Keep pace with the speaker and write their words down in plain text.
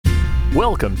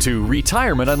Welcome to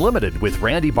Retirement Unlimited with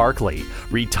Randy Barkley.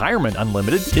 Retirement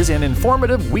Unlimited is an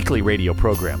informative weekly radio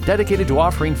program dedicated to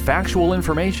offering factual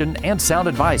information and sound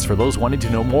advice for those wanting to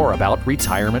know more about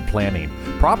retirement planning.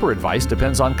 Proper advice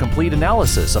depends on complete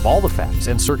analysis of all the facts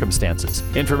and circumstances.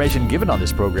 Information given on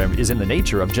this program is in the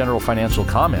nature of general financial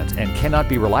comment and cannot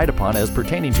be relied upon as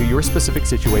pertaining to your specific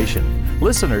situation.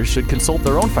 Listeners should consult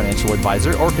their own financial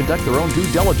advisor or conduct their own due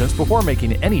diligence before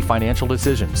making any financial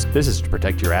decisions. This is to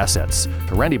protect your assets.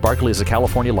 Randy Barkley is a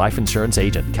California life insurance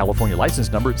agent. California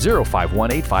license number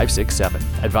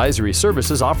 0518567. Advisory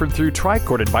services offered through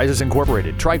Tricord Advisors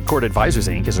Incorporated. Tricord Advisors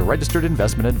Inc. is a registered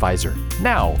investment advisor.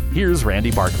 Now, here's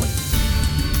Randy Barkley.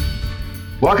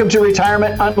 Welcome to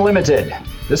Retirement Unlimited.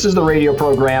 This is the radio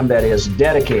program that is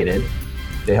dedicated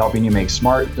to helping you make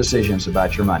smart decisions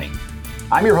about your money.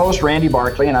 I'm your host, Randy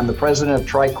Barkley, and I'm the president of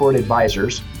Tricord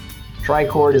Advisors.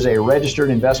 Tricord is a registered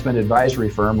investment advisory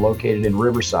firm located in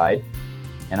Riverside,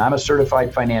 and I'm a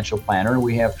certified financial planner.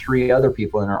 We have 3 other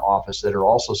people in our office that are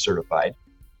also certified.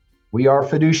 We are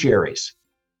fiduciaries.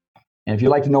 And if you'd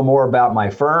like to know more about my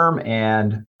firm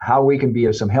and how we can be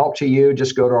of some help to you,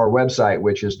 just go to our website,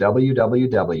 which is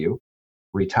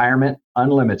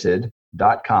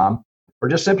www.retirementunlimited.com, or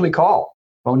just simply call.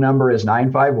 Phone number is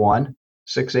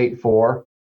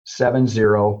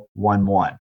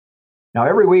 951-684-7011. Now,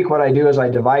 every week what I do is I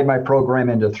divide my program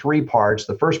into 3 parts.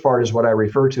 The first part is what I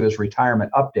refer to as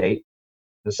retirement update.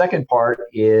 The second part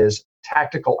is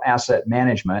tactical asset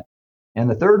management. And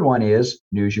the third one is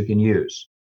news you can use.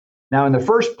 Now, in the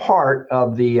first part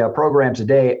of the program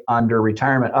today under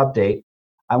retirement update,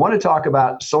 I want to talk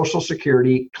about Social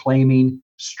Security claiming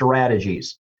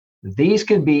strategies. These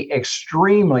can be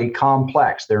extremely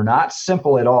complex. They're not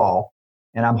simple at all.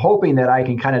 And I'm hoping that I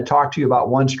can kind of talk to you about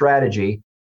one strategy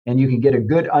and you can get a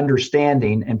good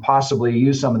understanding and possibly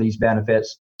use some of these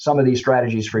benefits, some of these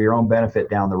strategies for your own benefit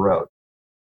down the road.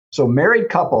 So married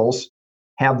couples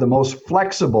have the most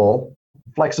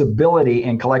flexibility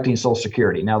in collecting Social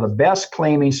Security. Now, the best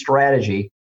claiming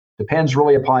strategy depends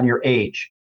really upon your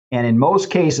age. And in most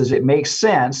cases, it makes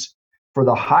sense for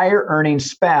the higher earning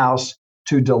spouse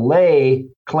to delay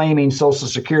claiming Social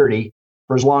Security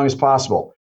for as long as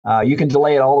possible. You can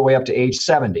delay it all the way up to age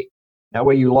 70. That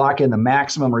way you lock in the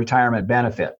maximum retirement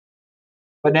benefit.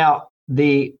 But now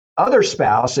the other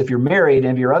spouse, if you're married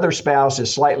and if your other spouse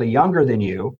is slightly younger than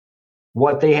you,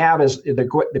 what they have is,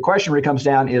 the question really comes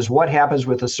down is what happens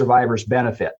with the survivor's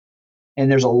benefit? And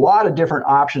there's a lot of different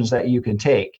options that you can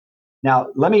take. Now,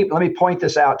 let me point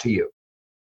this out to you.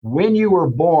 When you were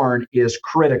born is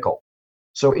critical.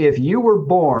 So if you were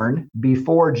born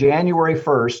before January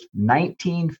 1st,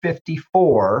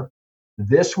 1954,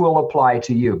 this will apply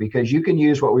to you because you can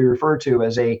use what we refer to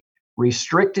as a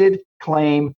restricted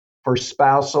claim for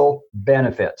spousal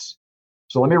benefits.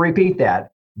 So let me repeat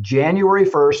that. January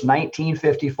 1st,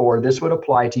 1954, this would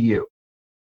apply to you.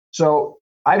 So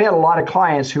I've had a lot of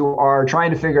clients who are trying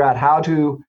to figure out how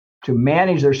to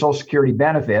manage their Social Security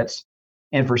benefits.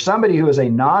 And for somebody who is a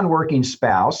non-working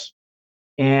spouse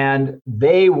and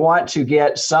they want to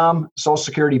get some Social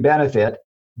Security benefit,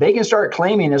 they can start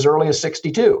claiming as early as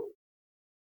 62.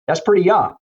 That's pretty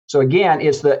young. So again,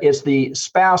 it's the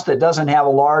spouse that doesn't have a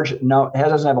large amount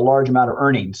of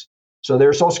earnings. So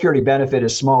their Social Security benefit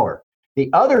is smaller. The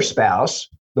other spouse,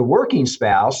 the working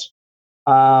spouse,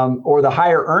 or the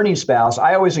higher earning spouse,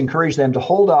 I always encourage them to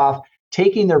hold off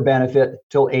taking their benefit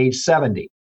till age 70.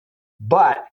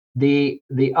 But the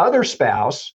other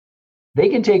spouse, they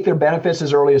can take their benefits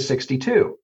as early as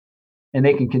 62, and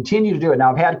they can continue to do it.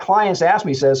 Now, I've had clients ask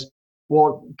me, says,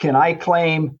 well, can I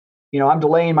claim, I'm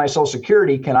delaying my Social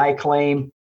Security, can I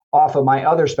claim off of my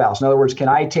other spouse? In other words, can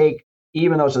I take,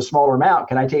 even though it's a smaller amount,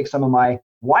 can I take some of my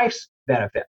wife's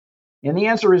benefit? And the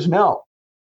answer is no,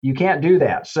 you can't do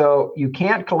that. So you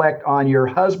can't collect on your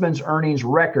husband's earnings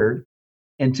record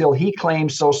until he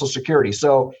claims Social Security.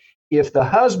 So if the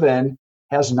husband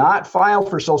has not filed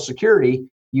for Social Security,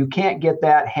 you can't get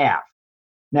that half.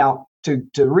 Now, to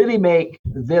really make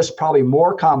this probably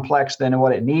more complex than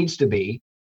what it needs to be,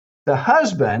 the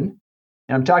husband,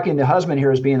 and I'm talking the husband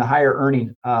here as being the higher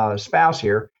earning spouse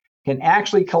here, can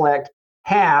actually collect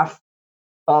half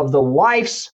of the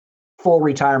wife's full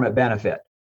retirement benefit.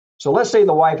 So let's say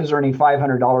the wife is earning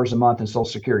 $500 a month in Social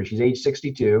Security. She's age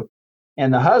 62,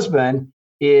 and the husband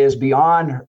is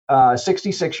beyond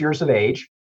 66 years of age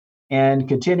and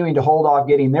continuing to hold off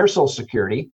getting their Social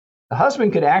Security. The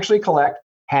husband could actually collect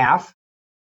half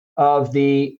of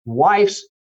the wife's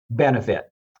benefit.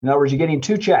 In other words, you're getting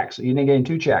 2 checks. You're getting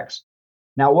 2 checks.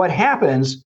 Now, what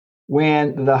happens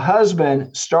when the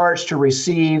husband starts to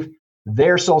receive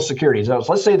their Social Security? So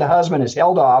let's say the husband is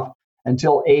held off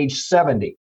until age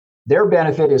 70. Their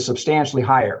benefit is substantially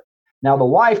higher. Now, the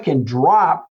wife can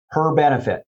drop her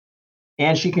benefit,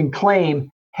 and she can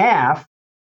claim half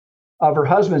of her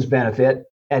husband's benefit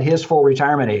at his full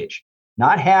retirement age.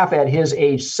 Not half at his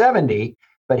age 70,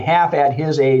 but half at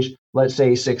his age, let's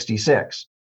say 66.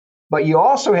 But you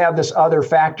also have this other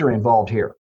factor involved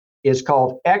here. It's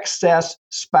called excess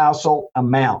spousal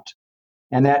amount.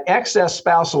 And that excess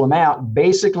spousal amount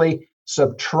basically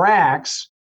subtracts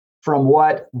from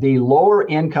what the lower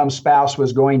income spouse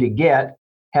was going to get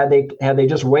had they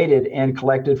just waited and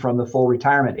collected from the full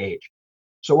retirement age.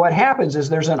 So what happens is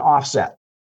there's an offset.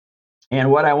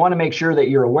 And what I want to make sure that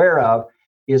you're aware of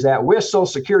is that with Social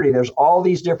Security, there's all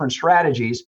these different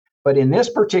strategies, but in this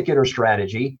particular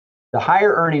strategy, the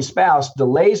higher earning spouse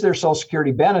delays their Social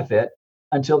Security benefit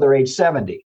until they're age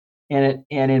 70. And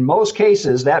in most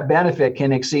cases, that benefit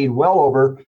can exceed well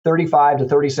over $3,500 to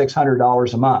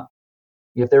 $3,600 a month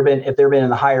if they've been in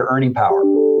the higher earning power.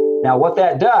 Now, what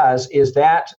that does is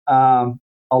that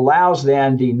allows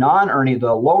then the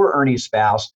lower earning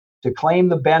spouse to claim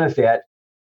the benefit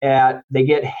they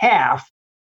get half,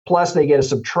 plus they get a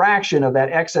subtraction of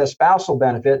that excess spousal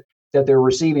benefit that they're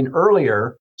receiving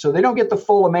earlier. So they don't get the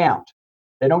full amount.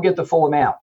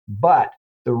 But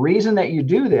the reason that you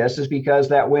do this is because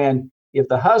that if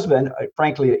the husband,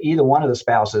 frankly, either one of the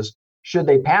spouses, should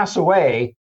they pass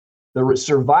away, the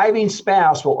surviving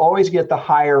spouse will always get the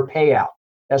higher payout.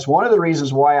 That's one of the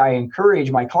reasons why I encourage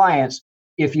my clients,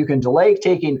 if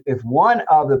one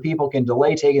of the people can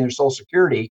delay taking their Social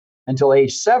Security until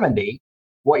age 70,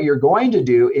 what you're going to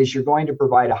do is you're going to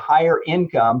provide a higher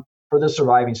income for the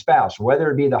surviving spouse, whether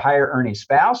it be the higher earning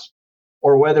spouse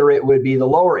or whether it would be the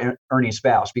lower earning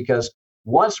spouse, because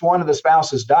once one of the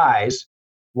spouses dies,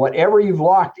 whatever you've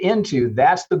locked into,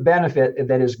 that's the benefit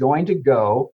that is going to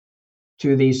go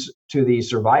to the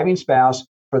surviving spouse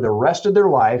for the rest of their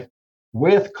life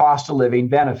with cost of living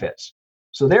benefits.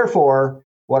 So therefore,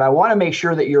 what I want to make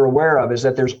sure that you're aware of is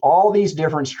that there's all these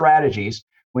different strategies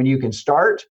when you can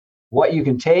start, what you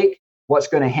can take, what's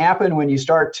going to happen when you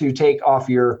start to take off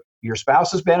your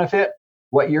spouse's benefit,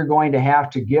 what you're going to have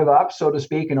to give up, so to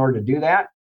speak, in order to do that.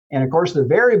 And of course, the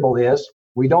variable is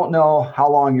we don't know how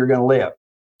long you're going to live.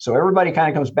 So everybody kind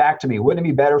of comes back to me, wouldn't it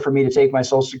be better for me to take my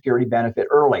Social Security benefit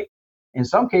early? In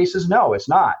some cases, no, it's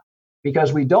not,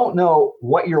 because we don't know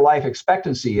what your life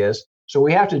expectancy is. So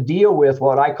we have to deal with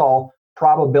what I call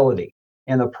probability.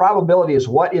 And the probability is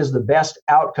what is the best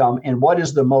outcome and what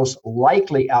is the most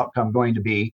likely outcome going to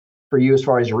be for you as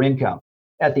far as your income.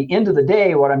 At the end of the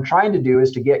day, what I'm trying to do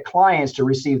is to get clients to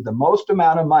receive the most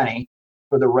amount of money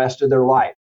for the rest of their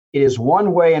life. It is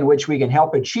one way in which we can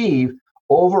help achieve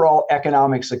overall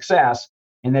economic success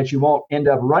and that you won't end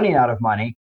up running out of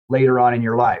money later on in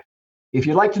your life. If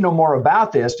you'd like to know more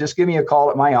about this, just give me a call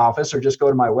at my office or just go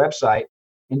to my website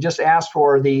and just ask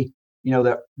for the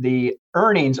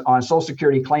earnings on Social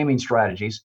Security claiming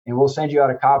strategies, and we'll send you out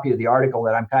a copy of the article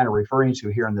that I'm kind of referring to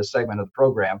here in this segment of the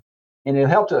program. And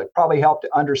it'll probably help to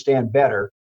understand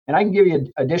better. And I can give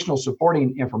you additional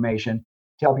supporting information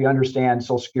to help you understand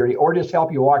Social Security or just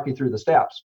help you walk you through the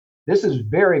steps. This is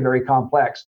very, very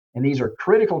complex. And these are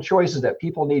critical choices that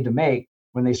people need to make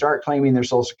when they start claiming their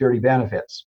Social Security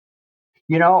benefits.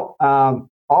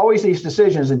 Always these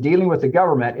decisions in dealing with the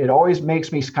government, it always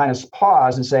makes me kind of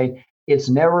pause and say, it's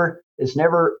never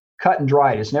cut and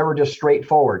dried. It's never just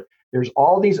straightforward. There's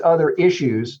all these other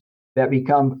issues that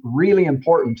become really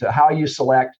important to how you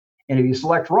select. And if you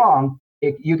select wrong,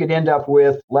 you could end up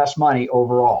with less money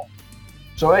overall.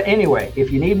 So anyway,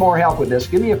 if you need more help with this,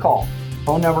 give me a call.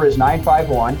 Phone number is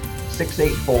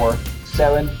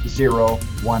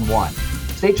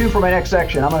 951-684-7011. Stay tuned for my next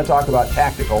section. I'm going to talk about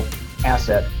tactical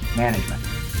asset management.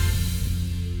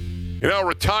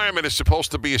 Retirement is supposed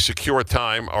to be a secure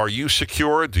time. Are you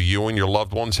secure? Do you and your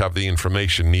loved ones have the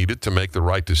information needed to make the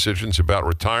right decisions about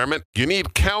retirement? You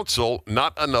need counsel,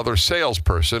 not another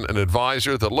salesperson, an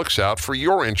advisor that looks out for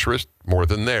your interest more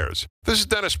than theirs. This is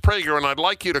Dennis Prager, and I'd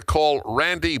like you to call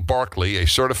Randy Barkley, a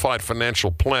certified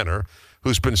financial planner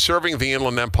who's been serving the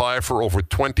Inland Empire for over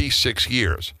 26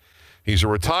 years. He's a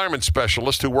retirement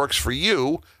specialist who works for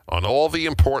you on all the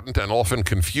important and often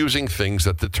confusing things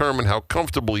that determine how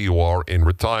comfortable you are in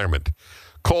retirement.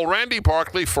 Call Randy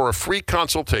Barkley for a free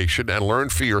consultation and learn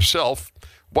for yourself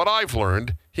what I've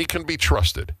learned. He can be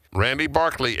trusted. Randy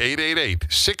Barkley,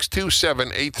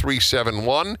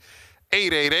 888-627-8371,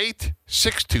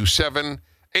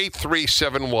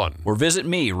 888-627-8371. Or visit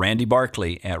me, Randy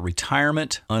Barkley, at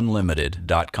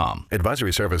retirementunlimited.com.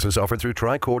 Advisory services offered through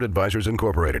Tricord Advisors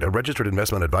Incorporated, a registered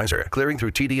investment advisor. Clearing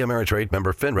through TD Ameritrade,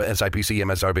 member FINRA, SIPC,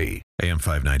 MSRB. AM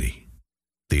 590,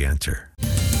 The Answer.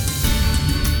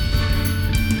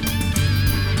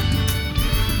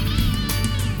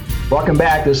 Welcome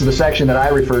back. This is the section that I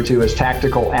refer to as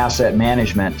tactical asset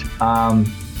management.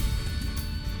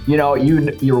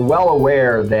 You're well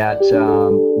aware that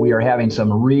we are having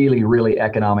some really, really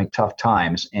economic tough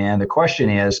times. And the question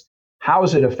is, how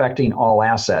is it affecting all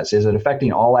assets? Is it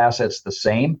affecting all assets the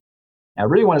same? I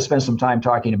really want to spend some time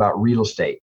talking about real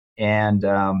estate. And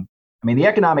the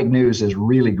economic news is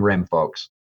really grim, folks.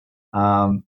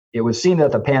 It would seem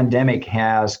that the pandemic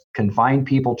has confined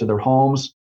people to their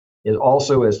homes. It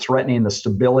also is threatening the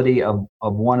stability of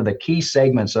one of the key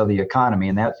segments of the economy,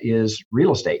 and that is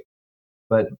real estate.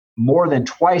 But more than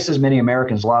twice as many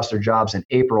Americans lost their jobs in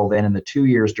April than in the 2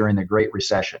 years during the Great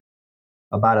Recession.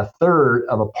 About a third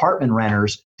of apartment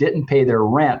renters didn't pay their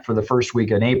rent for the first week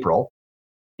in April,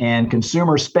 and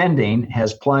consumer spending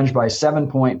has plunged by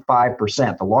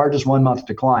 7.5%, the largest one-month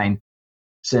decline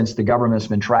since the government's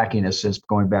been tracking this since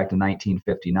going back to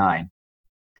 1959.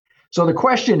 So the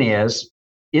question is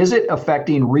it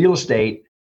affecting real estate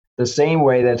the same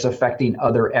way that's affecting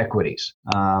other equities,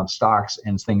 stocks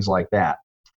and things like that?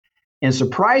 And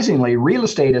surprisingly, real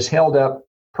estate has held up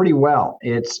pretty well.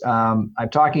 I'm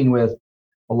talking with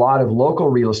a lot of local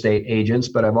real estate agents,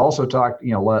 but I've also talked,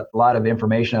 a lot of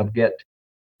information I've get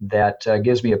that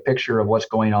gives me a picture of what's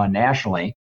going on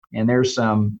nationally. And there's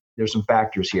some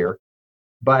factors here,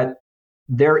 but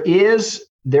there is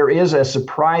a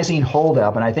surprising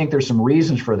holdup, and I think there's some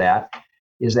reasons for that.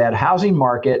 Is that housing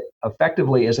market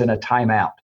effectively is in a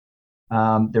timeout.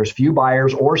 There's few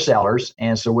buyers or sellers,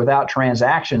 and so without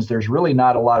transactions, there's really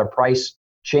not a lot of price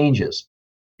changes.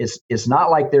 It's not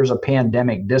like there's a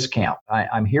pandemic discount.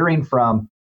 I'm hearing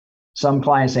from some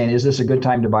clients saying, is this a good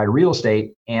time to buy real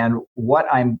estate? And what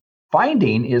I'm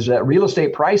finding is that real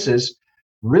estate prices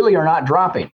really are not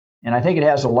dropping. And I think it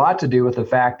has a lot to do with the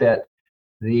fact that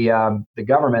the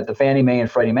government, the Fannie Mae and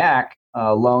Freddie Mac,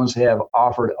 loans have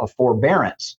offered a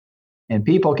forbearance, and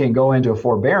people can go into a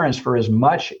forbearance for as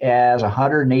much as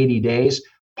 180 days,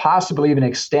 possibly even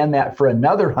extend that for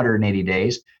another 180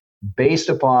 days based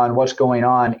upon what's going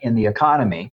on in the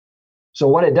economy. So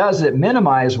what it does is it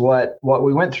minimizes what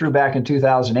we went through back in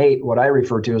 2008, what I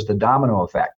refer to as the domino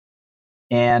effect.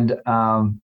 And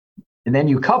then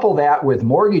you couple that with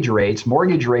mortgage rates.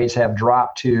 Mortgage rates have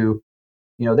dropped to,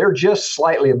 they're just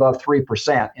slightly above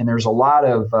 3%. And there's a lot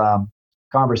of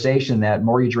conversation that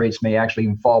mortgage rates may actually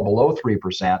even fall below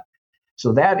 3%.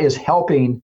 So that is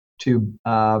helping to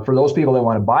for those people that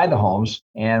want to buy the homes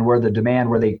and where the demand,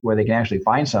 where they can actually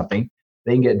find something,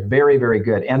 they can get very, very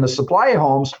good. And the supply of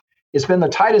homes, it's been the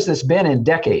tightest it's been in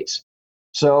decades.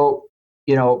 So,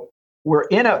 we're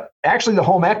actually the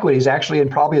home equity is actually in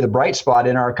probably the bright spot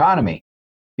in our economy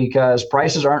because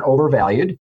prices aren't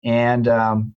overvalued. And,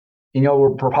 we're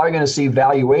probably going to see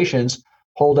valuations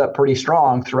hold up pretty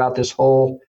strong throughout this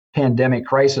whole pandemic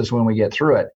crisis when we get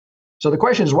through it. So the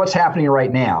question is, what's happening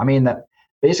right now?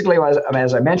 Basically,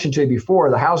 as I mentioned to you before,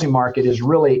 the housing market is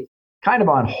really kind of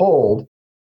on hold,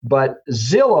 but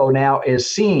Zillow now is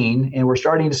seeing, and we're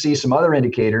starting to see some other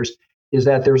indicators, is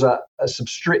that there's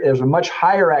a much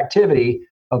higher activity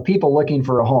of people looking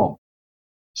for a home.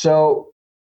 So,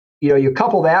 you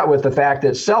couple that with the fact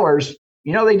that sellers,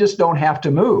 they just don't have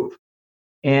to move.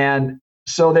 And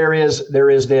so there is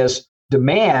this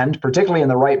demand, particularly in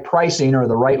the right pricing or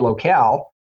the right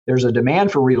locale. There's a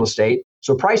demand for real estate.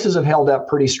 So prices have held up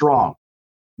pretty strong.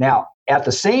 Now, at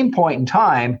the same point in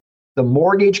time, the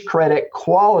mortgage credit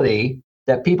quality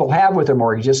that people have with their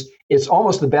mortgages, it's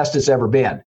almost the best it's ever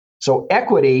been. So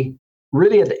equity,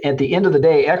 really at the end of the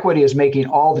day, equity is making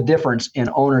all the difference in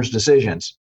owners'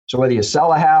 decisions. So whether you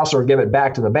sell a house or give it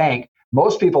back to the bank,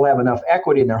 most people have enough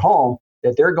equity in their home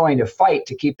that they're going to fight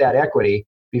to keep that equity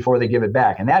before they give it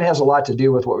back. And that has a lot to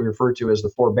do with what we refer to as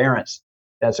the forbearance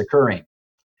that's occurring.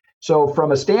 So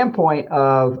from a standpoint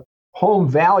of home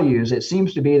values, it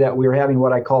seems to be that we're having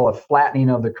what I call a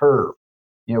flattening of the curve.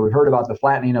 We've heard about the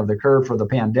flattening of the curve for the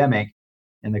pandemic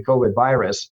and the COVID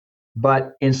virus,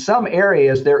 but in some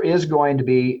areas, there is going to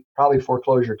be probably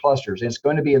foreclosure clusters. It's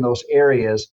going to be in those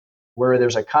areas where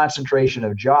there's a concentration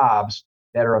of jobs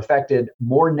that are affected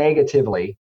more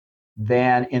negatively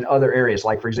than in other areas,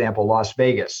 like, for example, Las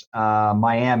Vegas,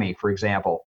 Miami, for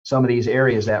example, some of these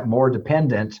areas that are more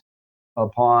dependent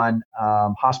upon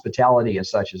hospitality and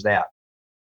such as that.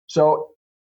 So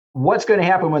what's going to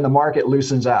happen when the market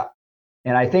loosens up?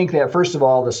 And I think that, first of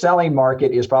all, the selling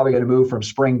market is probably going to move from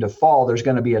spring to fall. There's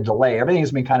going to be a delay.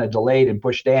 Everything's been kind of delayed and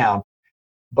pushed down.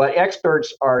 But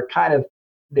experts are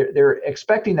they're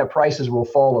expecting that prices will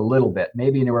fall a little bit,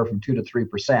 maybe anywhere from 2 to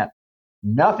 3%.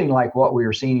 Nothing like what we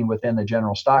are seeing within the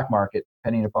general stock market,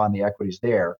 depending upon the equities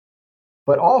there.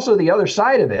 But also the other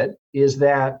side of it is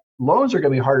that loans are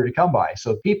going to be harder to come by.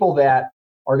 So people that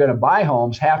are going to buy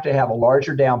homes have to have a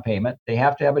larger down payment. They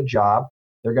have to have a job.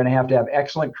 They're going to have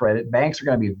excellent credit. Banks are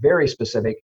going to be very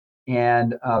specific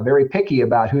and very picky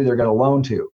about who they're going to loan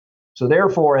to. So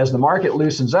therefore, as the market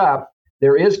loosens up,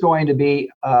 there's going to be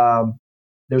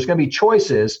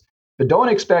choices, but don't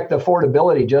expect the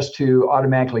affordability just to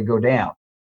automatically go down.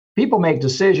 People make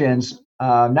decisions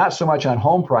not so much on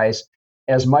home price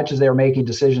as much as they're making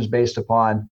decisions based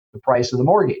upon the price of the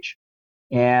mortgage.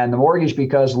 And the mortgage,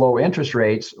 because low interest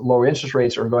rates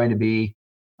are going to be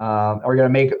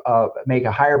make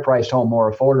a higher priced home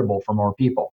more affordable for more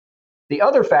people. The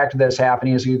other factor that's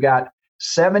happening is you've got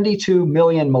 72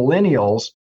 million millennials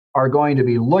are going to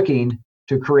be looking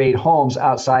to create homes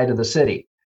outside of the city.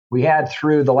 We had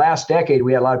through the last decade,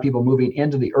 we had a lot of people moving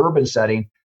into the urban setting.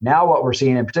 Now what we're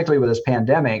seeing, and particularly with this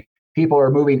pandemic, people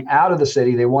are moving out of the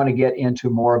city. They want to get into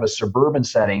more of a suburban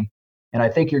setting. And I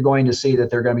think you're going to see that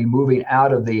they're going to be moving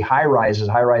out of the high-rise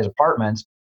apartments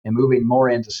and moving more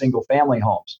into single-family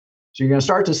homes. So you're going to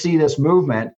start to see this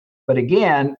movement. But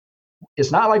again,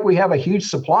 it's not like we have a huge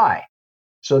supply.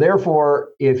 So therefore,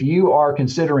 if you are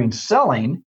considering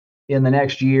selling in the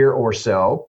next year or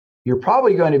so, you're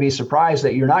probably going to be surprised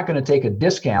that you're not going to take a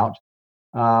discount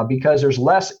because there's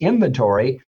less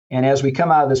inventory. And as we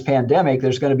come out of this pandemic,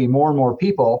 there's going to be more and more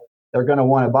people that are going to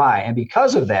want to buy. And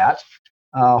because of that,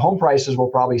 home prices will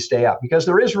probably stay up because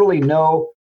there is really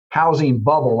no housing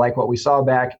bubble like what we saw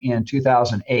back in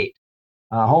 2008.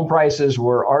 Home prices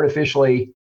were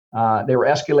artificially, they were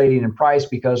escalating in price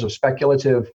because of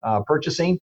speculative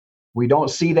purchasing. We don't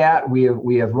see that. We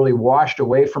have really washed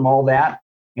away from all that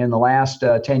in the last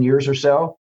 10 years or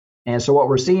so. And so what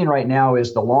we're seeing right now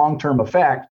is the long-term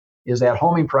effect is that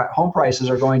home prices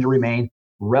are going to remain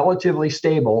relatively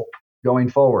stable going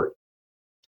forward.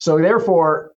 So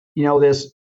therefore,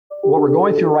 what we're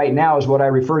going through right now is what I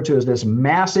refer to as this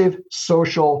massive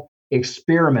social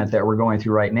experiment that we're going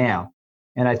through right now.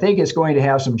 And I think it's going to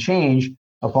have some change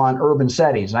upon urban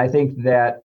settings. And I think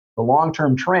that the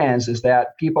long-term trends is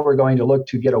that people are going to look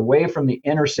to get away from the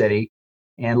inner city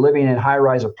and living in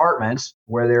high-rise apartments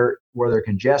where they're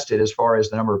congested as far as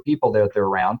the number of people that they're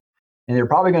around. And they're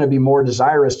probably going to be more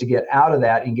desirous to get out of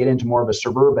that and get into more of a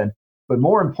suburban. But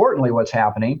more importantly, what's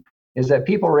happening is that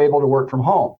people are able to work from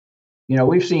home.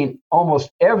 We've seen almost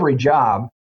every job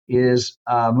is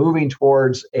moving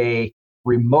towards a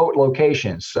remote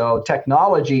location. So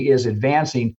technology is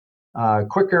advancing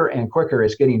quicker and quicker.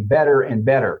 It's getting better and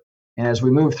better. And as we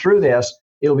move through this,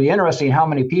 it'll be interesting how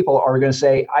many people are going to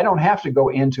say, I don't have to go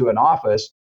into an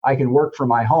office. I can work from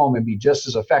my home and be just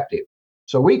as effective.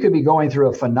 So we could be going through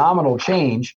a phenomenal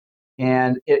change.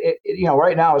 And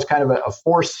right now it's kind of a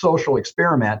forced social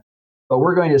experiment, but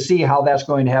we're going to see how that's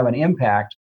going to have an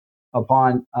impact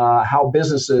upon how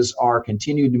businesses are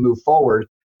continuing to move forward,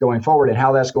 going forward, and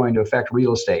how that's going to affect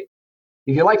real estate.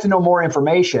 If you'd like to know more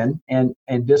information and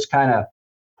just kind of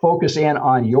focus in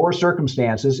on your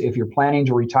circumstances, if you're planning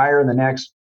to retire in the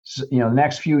next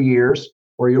few years,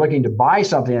 or you're looking to buy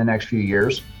something in the next few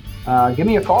years, give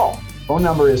me a call. Phone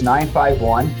number is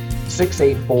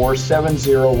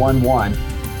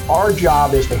 951-684-7011. Our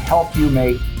job is to help you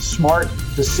make smart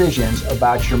decisions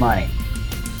about your money.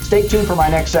 Stay tuned for my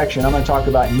next section. I'm going to talk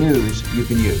about news you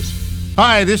can use.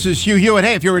 Hi, this is Hugh Hewitt.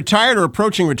 Hey, if you're retired or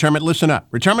approaching retirement, listen up.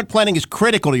 Retirement planning is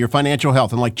critical to your financial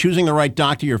health, and like choosing the right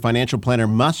doctor, your financial planner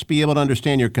must be able to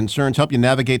understand your concerns, help you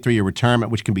navigate through your retirement,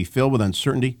 which can be filled with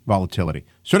uncertainty, volatility.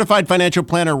 Certified financial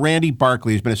planner Randy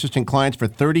Barkley has been assisting clients for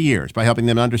 30 years by helping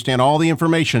them understand all the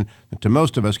information that to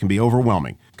most of us can be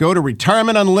overwhelming. Go to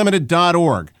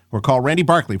retirementunlimited.org or call Randy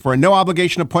Barkley for a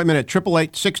no-obligation appointment at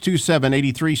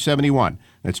 888-627-8371.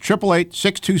 That's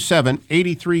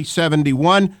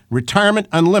 888-627-8371,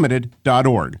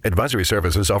 retirementunlimited.org. Advisory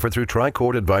services offered through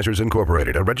Tricord Advisors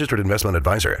Incorporated, a registered investment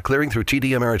advisor, clearing through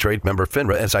TD Ameritrade, member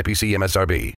FINRA, SIPC,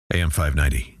 MSRB. AM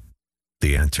 590,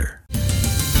 The Answer.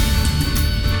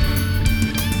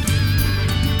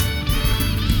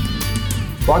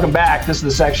 Welcome back. This is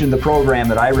the section of the program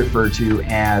that I refer to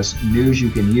as News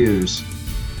You Can Use.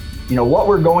 What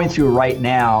we're going through right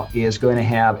now is going to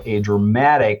have a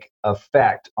dramatic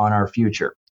effect on our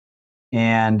future.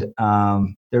 And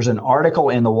there's an article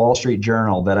in the Wall Street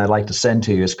Journal that I'd like to send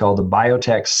to you. It's called The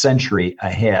Biotech Century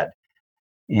Ahead.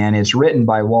 And it's written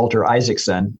by Walter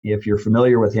Isaacson. If you're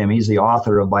familiar with him, he's the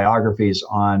author of biographies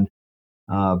on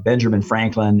Benjamin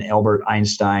Franklin, Albert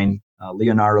Einstein,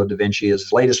 Leonardo da Vinci.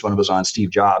 His latest one was on Steve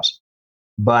Jobs.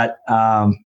 But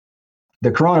the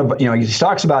corona, he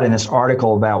talks about in this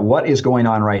article about what is going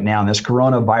on right now in this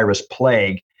coronavirus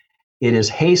plague. It is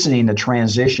hastening the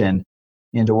transition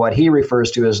into what he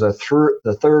refers to as the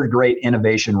third great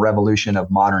innovation revolution of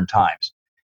modern times.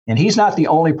 And he's not the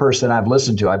only person I've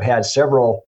listened to. I've had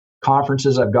several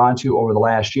conferences I've gone to over the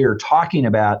last year talking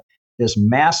about this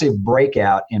massive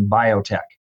breakout in biotech.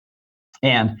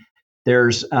 And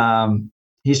there's,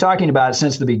 he's talking about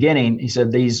since the beginning. He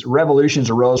said these revolutions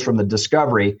arose from the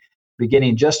discovery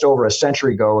beginning just over a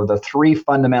century ago of the three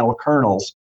fundamental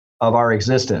kernels of our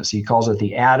existence. He calls it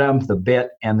the atom, the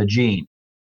bit, and the gene.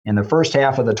 In the first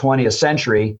half of the 20th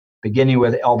century, beginning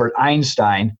with Albert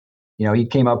Einstein, he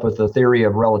came up with the theory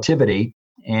of relativity,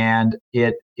 and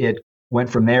it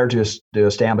went from there to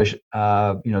establish,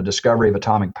 discovery of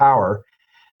atomic power.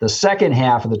 The second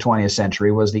half of the 20th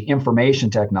century was the information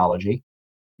technology,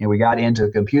 and we got into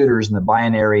computers and the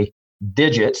binary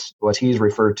digits, what he's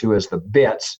referred to as the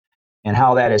bits, and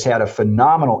how that has had a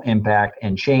phenomenal impact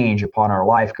and change upon our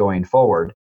life going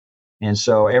forward. And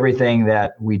so everything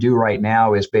that we do right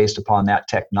now is based upon that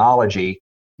technology.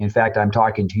 In fact, I'm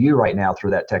talking to you right now through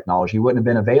that technology. It wouldn't have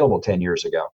been available 10 years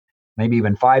ago, maybe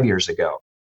even 5 years ago.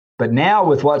 But now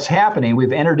with what's happening,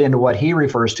 we've entered into what he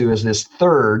refers to as this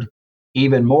third,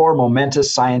 even more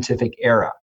momentous scientific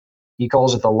era. He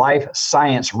calls it the life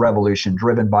science revolution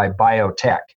driven by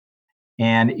biotech.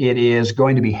 And it is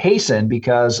going to be hastened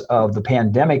because of the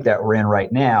pandemic that we're in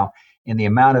right now and the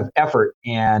amount of effort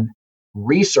and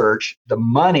research, the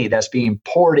money that's being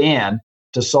poured in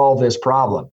to solve this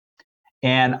problem.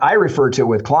 And I refer to it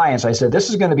with clients. I said, this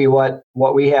is going to be what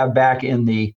we have back in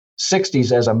the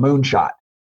 60s as a moonshot.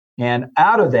 And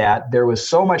out of that, there was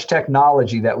so much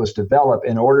technology that was developed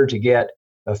in order to get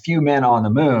a few men on the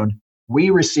moon.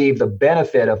 We received the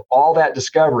benefit of all that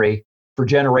discovery for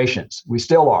generations. We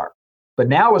still are. But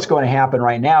now what's going to happen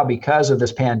right now because of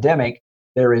this pandemic,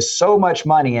 there is so much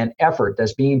money and effort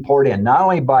that's being poured in, not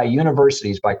only by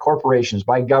universities, by corporations,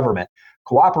 by government,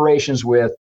 cooperations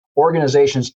with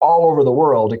organizations all over the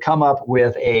world to come up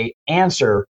with an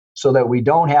answer so that we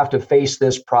don't have to face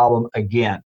this problem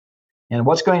again. And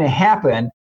what's going to happen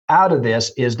out of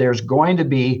this is there's going to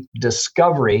be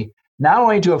discovery, not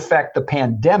only to affect the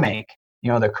pandemic,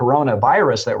 the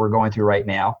coronavirus that we're going through right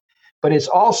now, but it's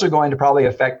also going to probably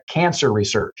affect cancer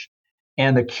research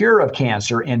and the cure of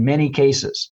cancer in many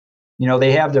cases.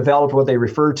 They have developed what they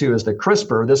refer to as the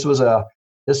CRISPR.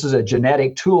 This is a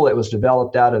genetic tool that was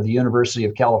developed out of the University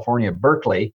of California,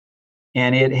 Berkeley.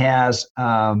 And it has,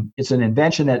 it's an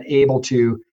invention that's able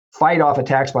to fight off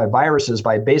attacks by viruses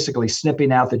by basically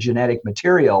snipping out the genetic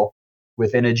material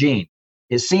within a gene.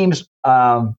 It seems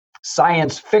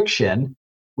science fiction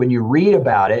when you read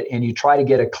about it and you try to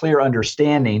get a clear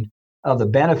understanding of the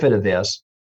benefit of this.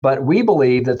 But we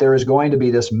believe that there is going to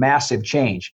be this massive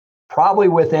change. Probably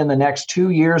within the next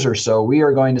 2 years or so, we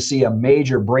are going to see a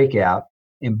major breakout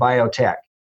in biotech.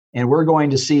 And we're going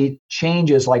to see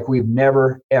changes like we've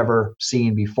never, ever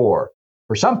seen before.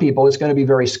 For some people, it's going to be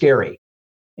very scary.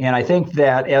 And I think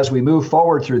that as we move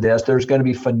forward through this, there's going to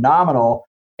be phenomenal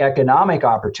economic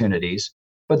opportunities,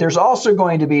 but there's also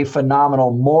going to be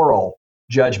phenomenal moral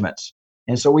judgments.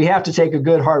 And so we have to take a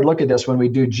good hard look at this when we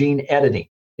do gene editing.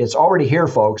 It's already here,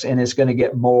 folks, and it's going to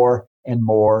get more and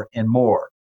more and more.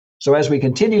 So as we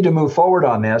continue to move forward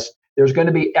on this, there's going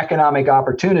to be economic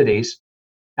opportunities.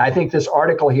 I think this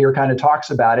article here kind of talks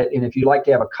about it. And if you'd like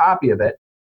to have a copy of it,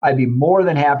 I'd be more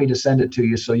than happy to send it to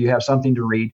you so you have something to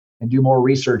read and do more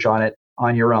research on it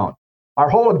on your own. Our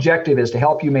whole objective is to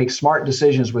help you make smart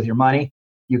decisions with your money.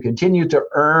 You continue to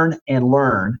earn and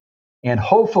learn, and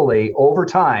hopefully over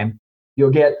time,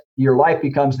 your life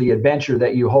becomes the adventure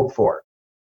that you hope for.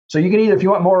 So you can either, if you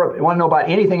want to know about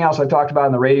anything else I've talked about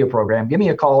in the radio program, give me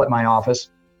a call at my office,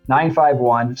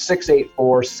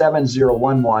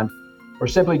 951-684-7011, or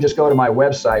simply just go to my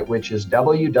website, which is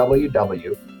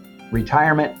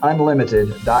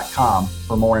www.retirementunlimited.com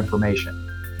for more information.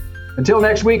 Until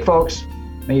next week, folks,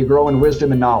 may you grow in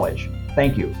wisdom and knowledge.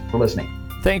 Thank you for listening.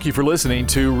 Thank you for listening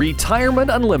to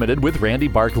Retirement Unlimited with Randy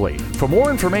Barkley. For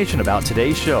more information about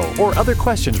today's show or other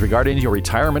questions regarding your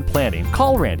retirement planning,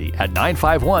 call Randy at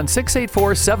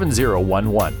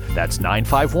 951-684-7011. That's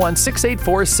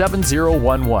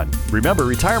 951-684-7011. Remember,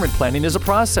 retirement planning is a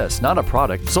process, not a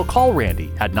product, so call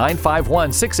Randy at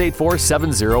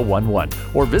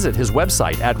 951-684-7011 or visit his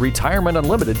website at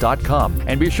retirementunlimited.com.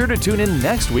 And be sure to tune in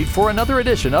next week for another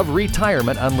edition of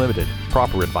Retirement Unlimited.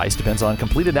 Proper advice depends on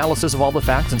complete analysis of all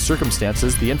the facts and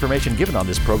circumstances. The information given on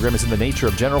this program is in the nature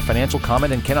of general financial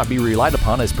comment and cannot be relied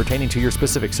upon as pertaining to your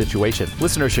specific situation.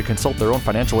 Listeners should consult their own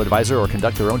financial advisor or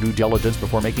conduct their own due diligence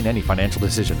before making any financial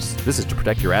decisions. This is to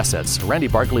protect your assets. Randy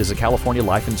Barkley is a California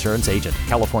life insurance agent.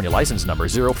 California license number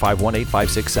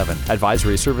 0518567.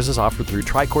 Advisory services offered through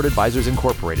Tricord Advisors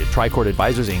Incorporated. Tricord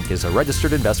Advisors Inc. is a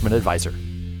registered investment advisor.